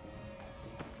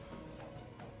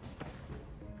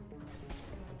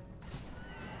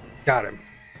 Got him.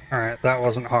 Alright, that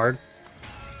wasn't hard.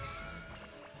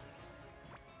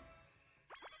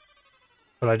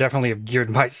 But I definitely have geared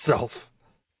myself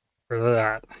for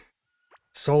that.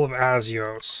 Soul of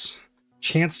Azeos.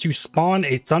 Chance to spawn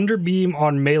a thunder beam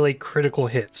on melee critical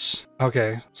hits.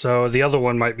 Okay, so the other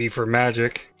one might be for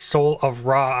magic. Soul of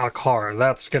Ra Akar.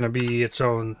 That's gonna be its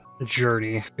own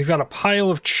journey. We've got a pile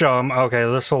of chum. Okay,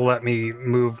 this will let me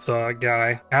move the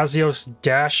guy. Azeos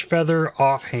dash feather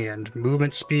offhand.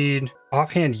 Movement speed.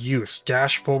 Offhand use.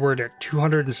 Dash forward at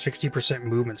 260%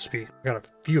 movement speed. Got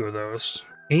a few of those.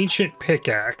 Ancient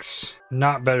pickaxe.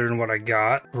 Not better than what I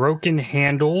got. Broken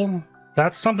handle.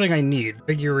 That's something I need.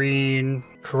 Figurine,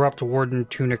 corrupt warden,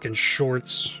 tunic, and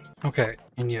shorts. Okay,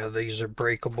 and yeah, these are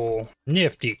breakable.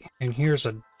 Nifty. And here's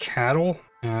a cattle.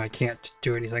 I can't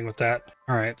do anything with that.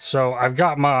 Alright, so I've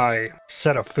got my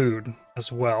set of food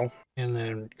as well. And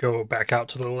then go back out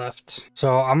to the left.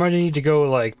 So I'm gonna need to go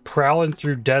like prowling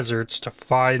through deserts to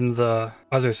find the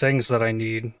other things that I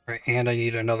need. Right, and I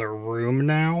need another room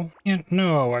now. And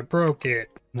no, I broke it.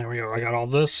 There we go. I got all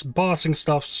this bossing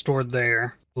stuff stored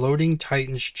there. Floating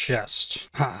Titan's chest.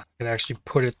 Ha! I could actually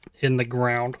put it in the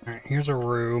ground. Alright, here's a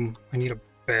room. I need a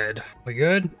bed. We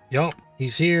good? Yup.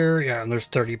 He's here. Yeah, and there's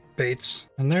 30 baits.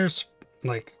 And there's,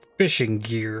 like, fishing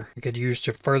gear I could use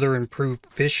to further improve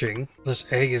fishing. This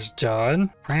egg is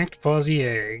done. Cracked fuzzy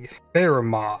egg.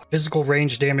 Barramoth. Physical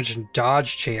range damage and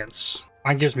dodge chance.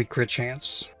 Mine gives me crit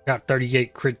chance. Got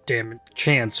 38 crit damage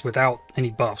chance without any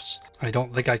buffs. I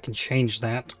don't think I can change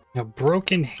that. Now,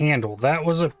 broken handle. That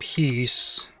was a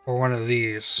piece for one of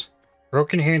these.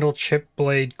 Broken handle, chip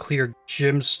blade, clear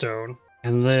gemstone.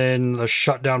 And then the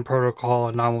shutdown protocol,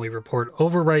 anomaly report,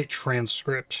 overwrite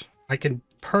transcript. I can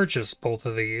purchase both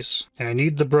of these. And I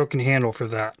need the broken handle for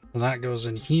that. And that goes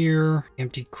in here.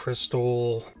 Empty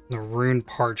crystal. The rune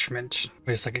parchment.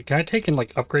 Wait a second. Can I take and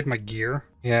like upgrade my gear?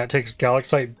 Yeah, it takes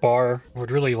Galaxite bar. I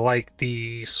would really like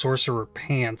the sorcerer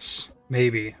pants.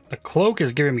 Maybe. The cloak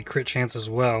is giving me crit chance as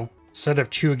well. Set of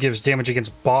 2 gives damage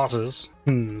against bosses.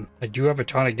 I do have a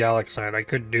ton of Galaxite. I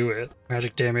could do it.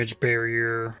 Magic damage,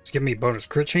 barrier. It's giving me bonus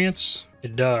crit chance.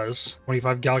 It does.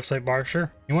 25 Galaxite bar,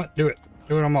 sure. You know what? Do it.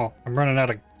 Do it them all. I'm running out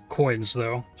of coins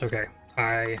though. It's okay.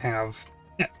 I have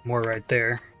more right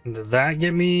there. And did that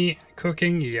get me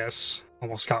cooking? Yes.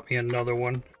 Almost got me another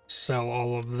one. Sell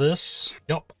all of this.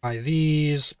 Yup. Buy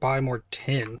these. Buy more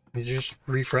tin. You just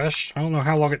refresh. I don't know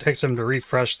how long it takes them to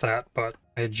refresh that, but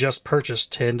I had just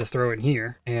purchased 10 to throw in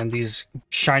here. And these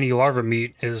shiny larva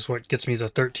meat is what gets me the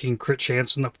 13 crit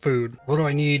chance in the food. What do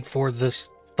I need for this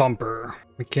thumper?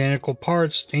 Mechanical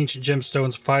parts, ancient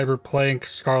gemstones, fiber, plank,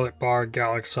 scarlet bar,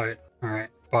 galaxite. Alright.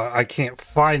 But I can't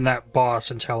find that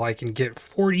boss until I can get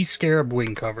 40 scarab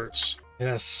wing covers.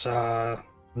 Yes,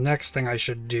 next thing I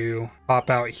should do, pop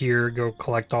out here, go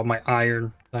collect all my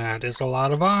iron. That is a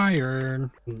lot of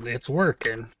iron. It's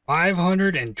working.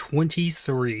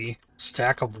 523.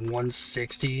 Stack of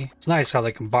 160. It's nice how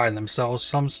they combine themselves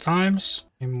sometimes.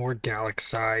 And more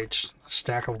galaxite.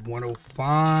 Stack of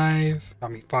 105.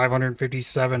 Got me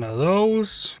 557 of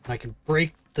those. I can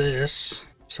break this.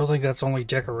 Still think that's only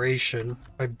decoration.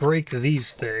 If I break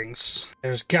these things,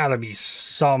 there's gotta be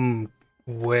some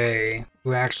way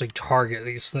to actually target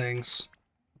these things.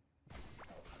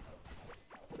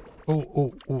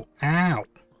 Oh, ow.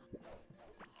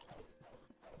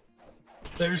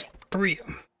 There's three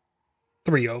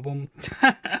of them.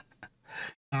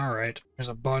 Alright, there's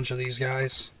a bunch of these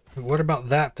guys. What about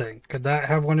that thing? Could that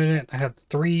have one in it? I had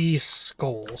 3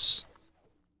 skulls.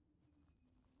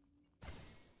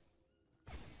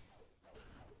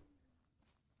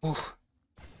 Oof.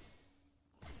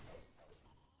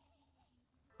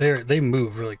 They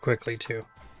move really quickly too.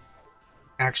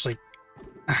 Actually,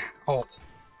 oh,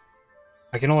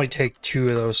 I can only take 2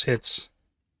 of those hits.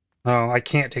 No, I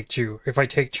can't take 2. If I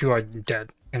take 2, I'm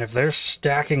dead. And if they're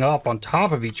stacking up on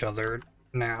top of each other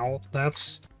now,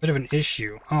 that's a bit of an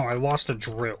issue. Oh, I lost a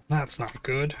drill. That's not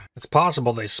good. It's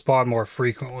possible they spawn more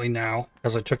frequently now,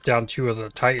 because I took down 2 of the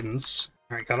titans.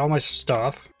 Alright, got all my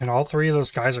stuff, and all 3 of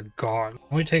those guys are gone.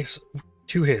 Only takes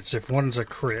 2 hits if one's a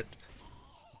crit.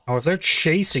 Oh, if they're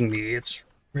chasing me, it's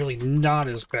really not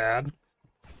as bad.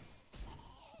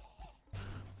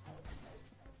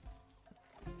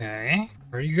 Okay,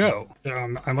 where'd you go?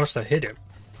 I must have hit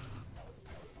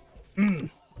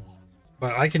him.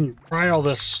 But I can pry all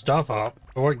this stuff up.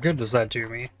 But what good does that do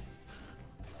me?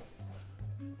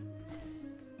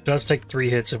 It does take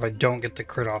 3 hits if I don't get the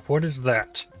crit off. What is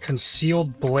that?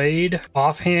 Concealed blade,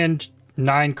 offhand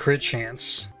 9 crit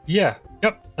chance. Yeah,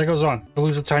 yep, that goes on. I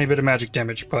lose a tiny bit of magic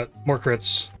damage, but more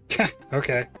crits.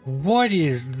 Okay. What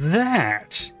is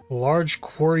that? Large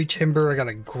quarry timber. I got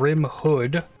a grim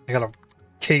hood. I got a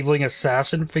Caveling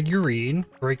assassin figurine.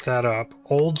 Break that up.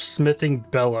 Old smithing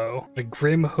bellow. The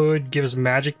grim hood gives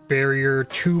magic barrier,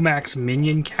 2 max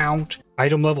minion count.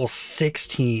 Item level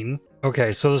 16.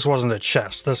 Okay, so this wasn't a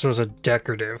chest. This was a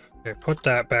decorative. Okay, put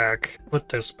that back. Put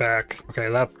this back. Okay,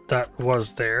 that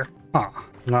was there. Huh.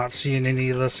 Not seeing any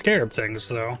of the scarab things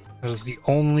though. That is the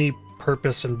only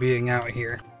purpose in being out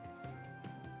here.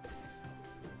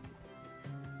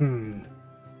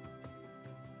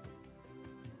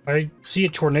 I see a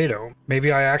tornado.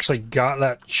 Maybe I actually got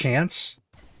that chance?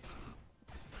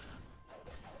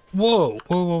 Whoa,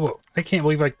 whoa, whoa, whoa. I can't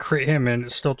believe I crit him and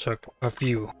it still took a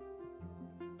few.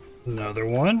 Another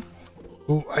one.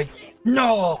 Ooh,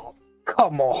 no!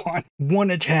 Come on!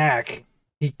 1 attack.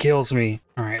 He kills me.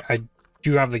 Alright, I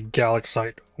do have the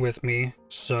galaxite with me.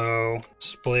 So,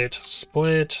 split,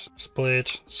 split,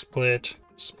 split, split,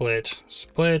 split,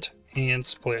 split, and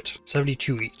split.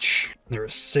 72 each. There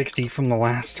was 60 from the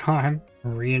last time.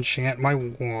 Re-enchant my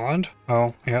wand.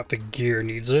 Oh, yep, the gear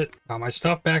needs it. Got my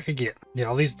stuff back again. Yeah,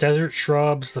 all these desert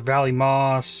shrubs, the valley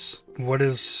moss. What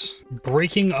is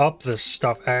breaking up this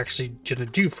stuff actually gonna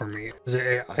do for me?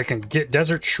 I can get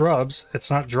desert shrubs.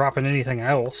 It's not dropping anything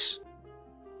else.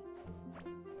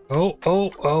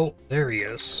 Oh, there he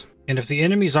is. And if the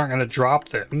enemies aren't going to drop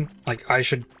them, like, I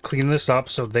should clean this up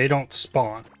so they don't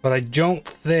spawn. But I don't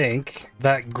think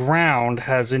that ground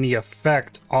has any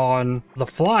effect on the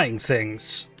flying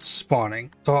things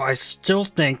spawning. So I still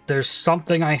think there's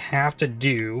something I have to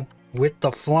do with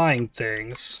the flying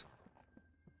things.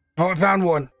 Oh, I found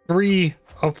one. 3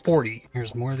 of 40.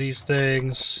 Here's more of these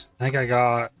things. I think I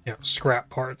got, scrap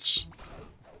parts.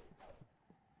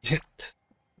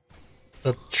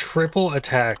 The triple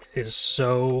attack is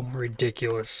so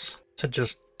ridiculous to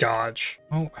just dodge.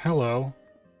 Oh, hello.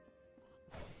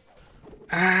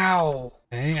 Ow!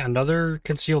 Okay, another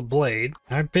concealed blade.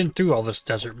 I've been through all this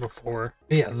desert before.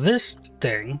 But yeah, this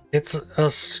thing, it's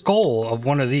a skull of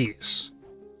one of these.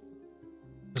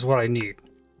 Is what I need.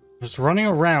 Just running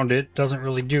around it doesn't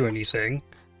really do anything.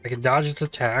 I can dodge its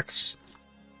attacks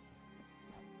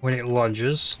when it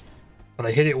lunges, but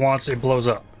I hit it once, it blows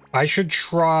up. I should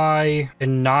try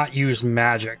and not use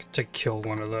magic to kill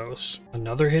one of those.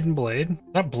 Another hidden blade.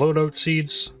 That bloat oat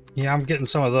seeds. Yeah, I'm getting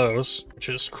some of those, which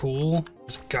is cool.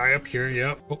 There's a guy up here,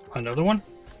 yep. Oh, another one.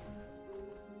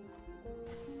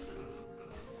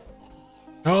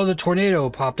 Oh, the tornado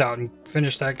popped out and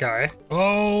finished that guy.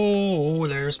 Oh,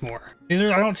 there's more. I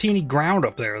don't see any ground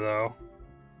up there, though.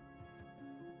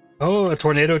 Oh, a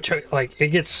tornado, like, it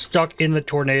gets stuck in the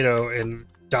tornado and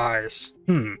dies.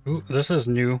 Ooh, this is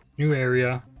new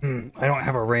area. I don't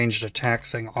have a ranged attack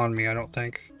thing on me, I don't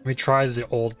think. Let me try the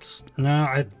old. No,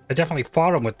 I definitely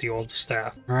fought him with the old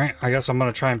staff. All right, I guess I'm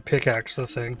gonna try and pickaxe the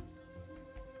thing.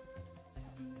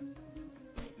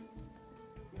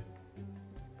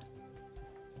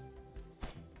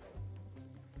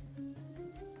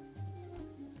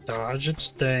 Dodge its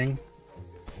thing.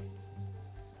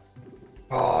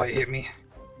 Oh, it hit me.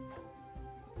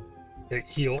 Get it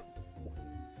healed.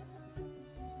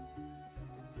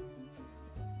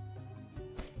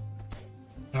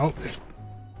 Nope, it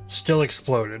still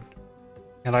exploded.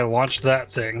 And I launched that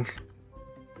thing.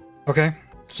 Okay,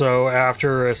 so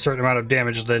after a certain amount of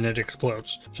damage, then it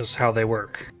explodes. Just how they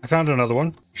work. I found another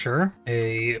one. Sure.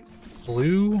 A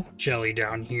blue jelly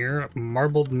down here.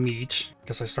 Marbled meat.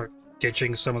 Guess I start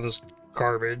ditching some of this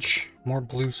garbage. More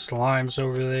blue slimes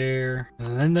over there.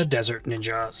 And then the desert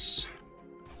ninjas.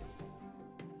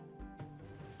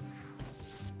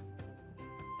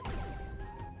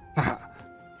 Haha.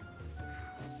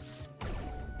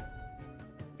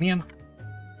 Man.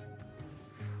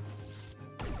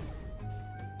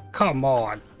 Come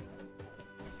on.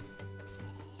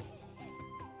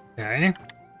 Okay.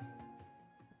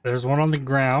 There's one on the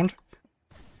ground.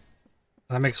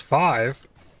 That makes 5.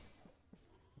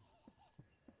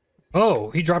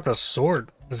 Oh, he dropped a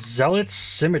sword. Zealot's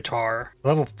Scimitar.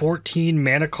 Level 14,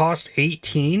 mana cost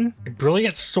 18. A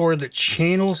brilliant sword that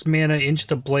channels mana into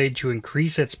the blade to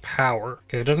increase its power.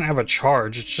 Okay, it doesn't have a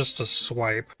charge, it's just a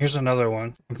swipe. Here's another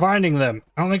one. I'm finding them.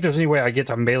 I don't think there's any way I get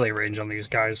to melee range on these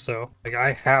guys, though. Like,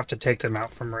 I have to take them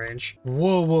out from range.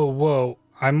 Whoa, whoa, whoa.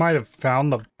 I might have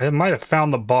found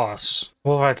the boss.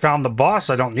 Well, if I found the boss,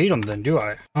 I don't need them then, do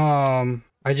I?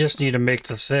 I just need to make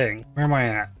the thing. Where am I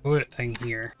at? What thing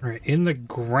here? All right, in the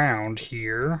ground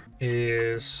here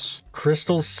is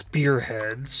crystal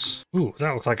spearheads. Ooh,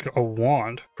 that looks like a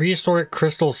wand. Prehistoric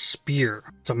crystal spear.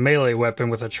 It's a melee weapon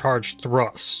with a charged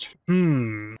thrust.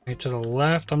 Right to the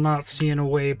left, I'm not seeing a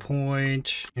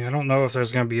waypoint. Yeah, I don't know if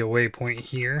there's gonna be a waypoint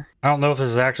here. I don't know if this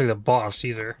is actually the boss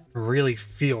either. It really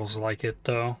feels like it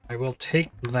though. I will take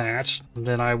that, and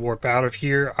then I warp out of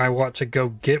here. I want to go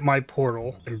get my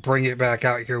portal and bring it back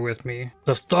out here with me.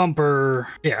 The thumper.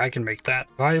 Yeah, I can make that.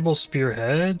 Valuable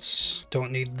spearheads.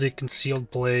 Don't need the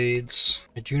concealed blades.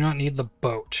 I do not need the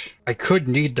boat. I could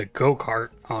need the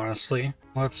go-kart, honestly.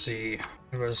 Let's see.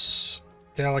 It was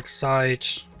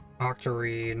Galaxite,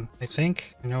 Octarine, I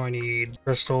think. I know I need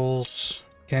crystals,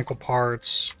 mechanical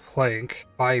parts, plank,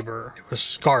 fiber. It was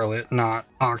Scarlet, not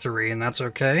Octarine. That's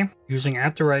okay. Using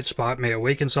at the right spot may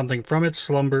awaken something from its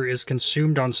slumber is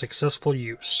consumed on successful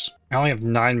use. I only have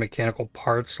 9 mechanical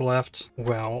parts left.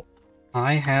 Well,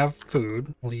 I have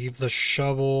food. Leave the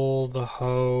shovel, the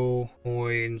hoe,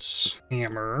 coins,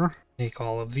 hammer. Take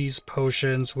all of these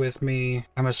potions with me.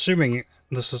 I'm assuming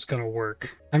this is gonna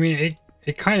work. I mean,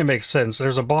 it kind of makes sense.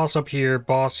 There's a boss up here,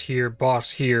 boss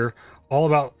here, all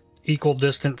about equal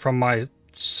distant from my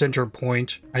center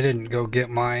point. I didn't go get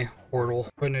my portal.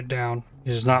 Putting it down.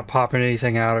 It's not popping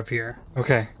anything out of here.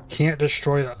 Okay, can't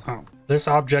destroy that. Oh. This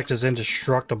object is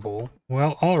indestructible.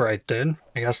 Well, alright then.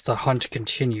 I guess the hunt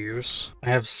continues. I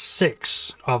have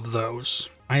 6 of those.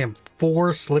 I am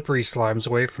 4 slippery slimes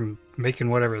away from making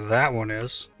whatever that one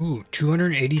is. Ooh,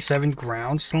 287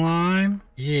 ground slime?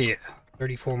 Yeah.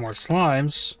 34 more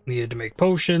slimes. Needed to make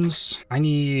potions. I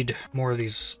need more of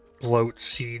these bloat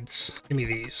seeds. Give me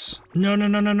these. No, no,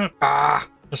 no, no, no. Ah!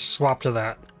 Just swap to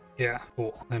that. Yeah,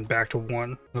 cool. Then back to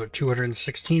 1. So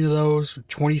 216 of those,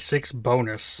 26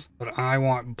 bonus. But I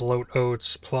want bloat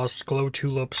oats plus glow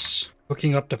tulips.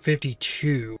 Hooking up to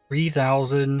 52.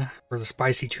 3,000 for the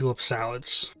spicy tulip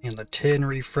salads. And the tin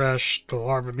refreshed, the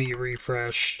larva meat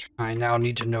refreshed. I now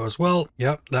need to know as well.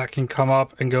 Yep, that can come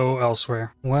up and go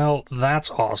elsewhere. Well, that's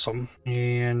awesome.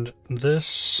 And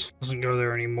this doesn't go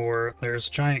there anymore. There's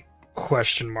a giant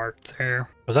question mark there.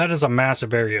 But that is a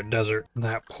massive area of desert.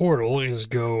 That portal is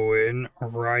going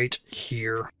right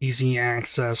here. Easy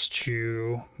access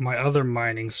to my other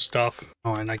mining stuff.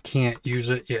 Oh, and I can't use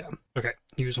it. Yeah. Okay.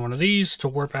 use one of these to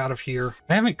warp out of here.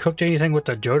 I haven't cooked anything with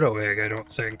the dodo egg, I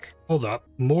don't think. Hold up.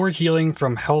 More healing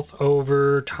from health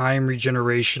over time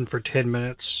regeneration for 10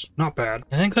 minutes. Not bad.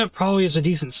 I think that probably is a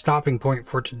decent stopping point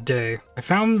for today. I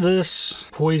found this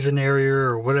poison area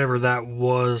or whatever that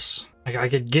was. Like, I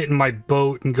could get in my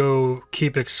boat and go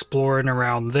keep exploring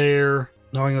around there.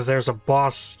 Knowing that there's a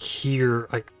boss here,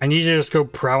 like, I need to just go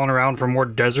prowling around for more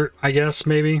desert, I guess,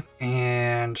 maybe.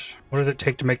 And what does it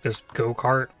take to make this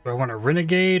go-kart? Do I want a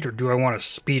renegade or do I want a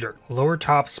speeder? Lower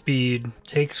top speed,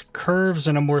 takes curves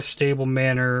in a more stable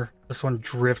manner. This one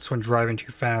drifts when driving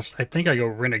too fast. I think I go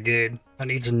renegade. That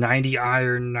needs 90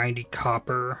 iron, 90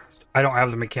 copper. I don't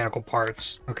have the mechanical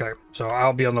parts. Okay, so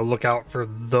I'll be on the lookout for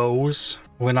those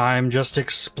when I'm just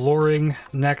exploring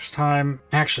next time.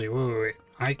 Actually, wait.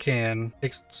 I can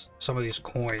take some of these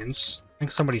coins. I think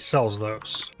somebody sells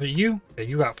those. Is it you? Yeah,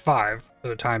 you got 5 for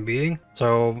the time being.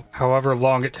 So however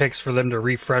long it takes for them to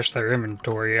refresh their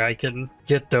inventory, I can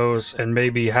get those, and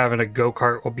maybe having a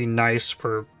go-kart will be nice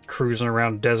for cruising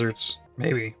around deserts.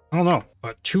 Maybe. I don't know.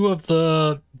 But 2 of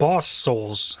the boss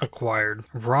souls acquired.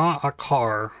 Ra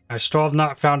Akar. I still have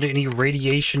not found any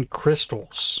radiation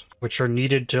crystals, which are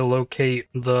needed to locate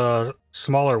the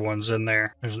smaller ones in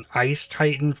there. There's an Ice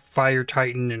Titan, Fire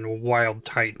Titan, and Wild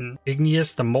Titan.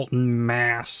 Igneous, the Molten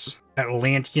Mass.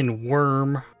 Atlantean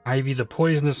Worm. Ivy, the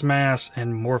Poisonous Mass.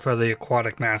 And Morpha, the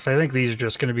Aquatic Mass. I think these are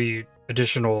just going to be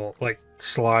additional, like,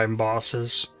 slime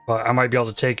bosses. But I might be able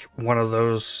to take one of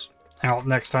those out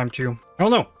next time too. I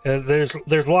don't know.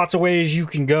 There's lots of ways you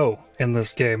can go in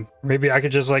this game. Maybe I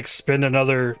could just like spend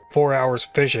another 4 hours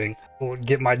fishing,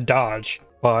 get my dodge.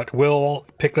 But we'll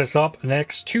pick this up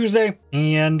next Tuesday.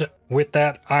 And with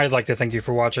that, I'd like to thank you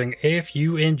for watching. If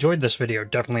you enjoyed this video,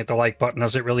 definitely hit the like button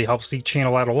as it really helps the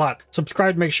channel out a lot.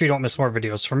 Subscribe to make sure you don't miss more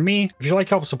videos from me. If you'd like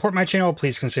help support my channel,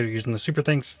 please consider using the super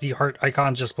thanks, the heart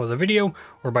icon just below the video,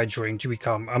 or by joining to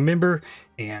become a member.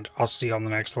 And I'll see you on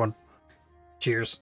the next one. Cheers.